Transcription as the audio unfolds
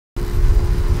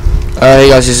Hey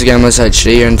guys, this is Gamers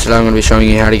HD, and today I'm going to be showing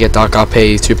you how to get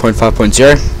DarkRP 2.5.0.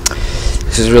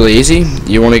 This is really easy.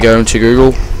 You want to go into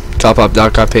Google, type up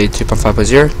DarkRP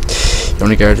 2.5.0. You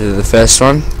want to go to the first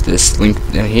one, this link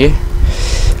down here,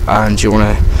 and you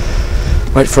want to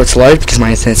wait for it to load because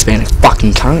my internet's being a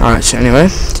fucking cunt. Alright, so anyway,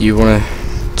 you want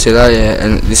to see that, yeah,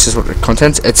 and this is what the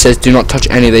contents. It says do not touch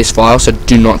any of these files, so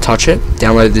do not touch it.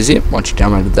 Download the zip. Once you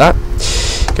downloaded that,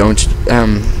 go into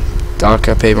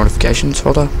DarkRPModifications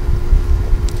folder.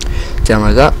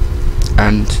 Download that,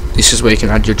 and this is where you can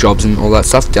add your jobs and all that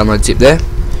stuff. Download zip there.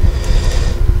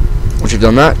 Once you've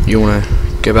done that, you want to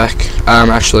go back.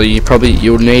 Actually,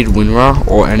 you'll need WinRAR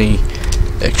or any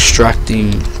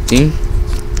extracting thing.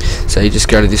 So you just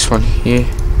go to this one here,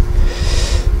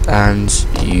 and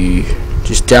you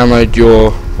just download your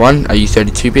one. Are you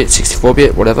 32-bit,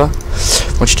 64-bit, whatever?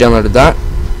 Once you downloaded that,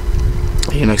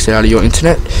 you can exit out of your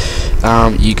internet.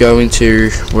 You go into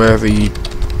wherever you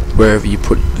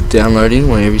put downloading,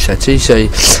 whenever you set to, say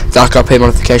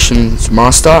DarkRPModifications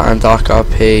master and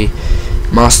DarkRP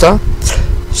master.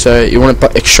 So you want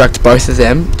to extract both of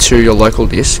them to your local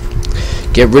disk.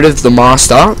 Get rid of the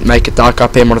master, make a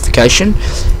DarkRP modification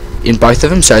in both of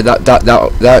them. So that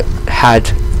had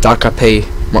DarkRP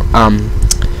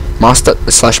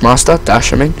master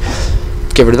dash.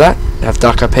 Get rid of that. Have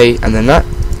DarkRP and then that.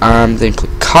 Then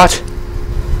click cut.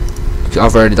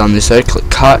 I've already done this. So click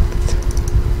cut.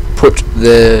 Put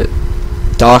the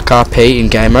DarkRP in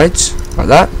game modes like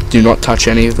that. Do not touch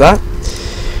any of that.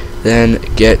 Then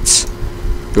get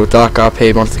your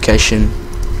DarkRP modification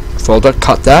folder.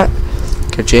 Cut that.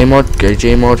 Go Gmod.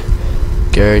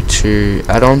 Go to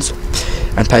add-ons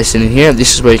and paste it in here.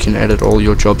 This is where you can edit all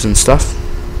your jobs and stuff.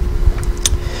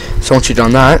 So once you've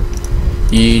done that,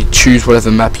 you choose whatever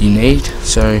map you need.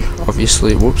 So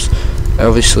obviously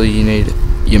you need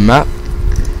your map.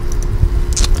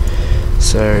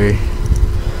 So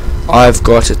I've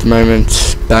got at the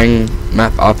moment Bang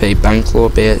Map RP Bangalore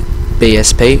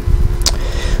BSP,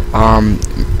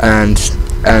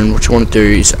 and what you want to do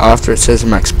is after it says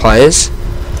max players,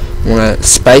 you want to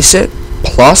space it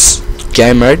plus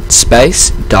game mode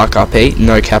space DarkRP,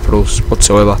 no capitals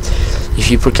whatsoever.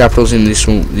 If you put capitals in,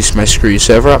 this may screw your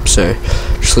server up. So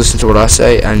just listen to what I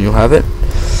say and you'll have it.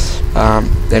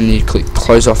 Then you click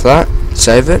close off that,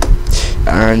 save it,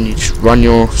 and you just run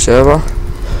your server,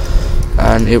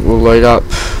 and it will load up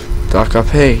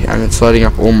DarkRP, and it's loading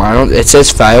up all my. It says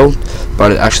failed,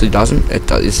 but it actually doesn't. It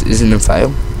isn't a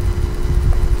fail.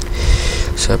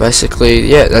 So basically,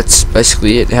 yeah, that's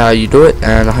basically it. How you do it,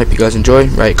 and I hope you guys enjoy.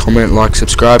 Rate, comment, like,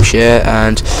 subscribe, share,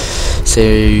 and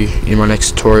see you in my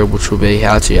next tutorial, which will be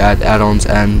how to add add-ons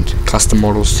and custom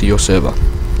models to your server.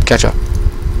 Catch up.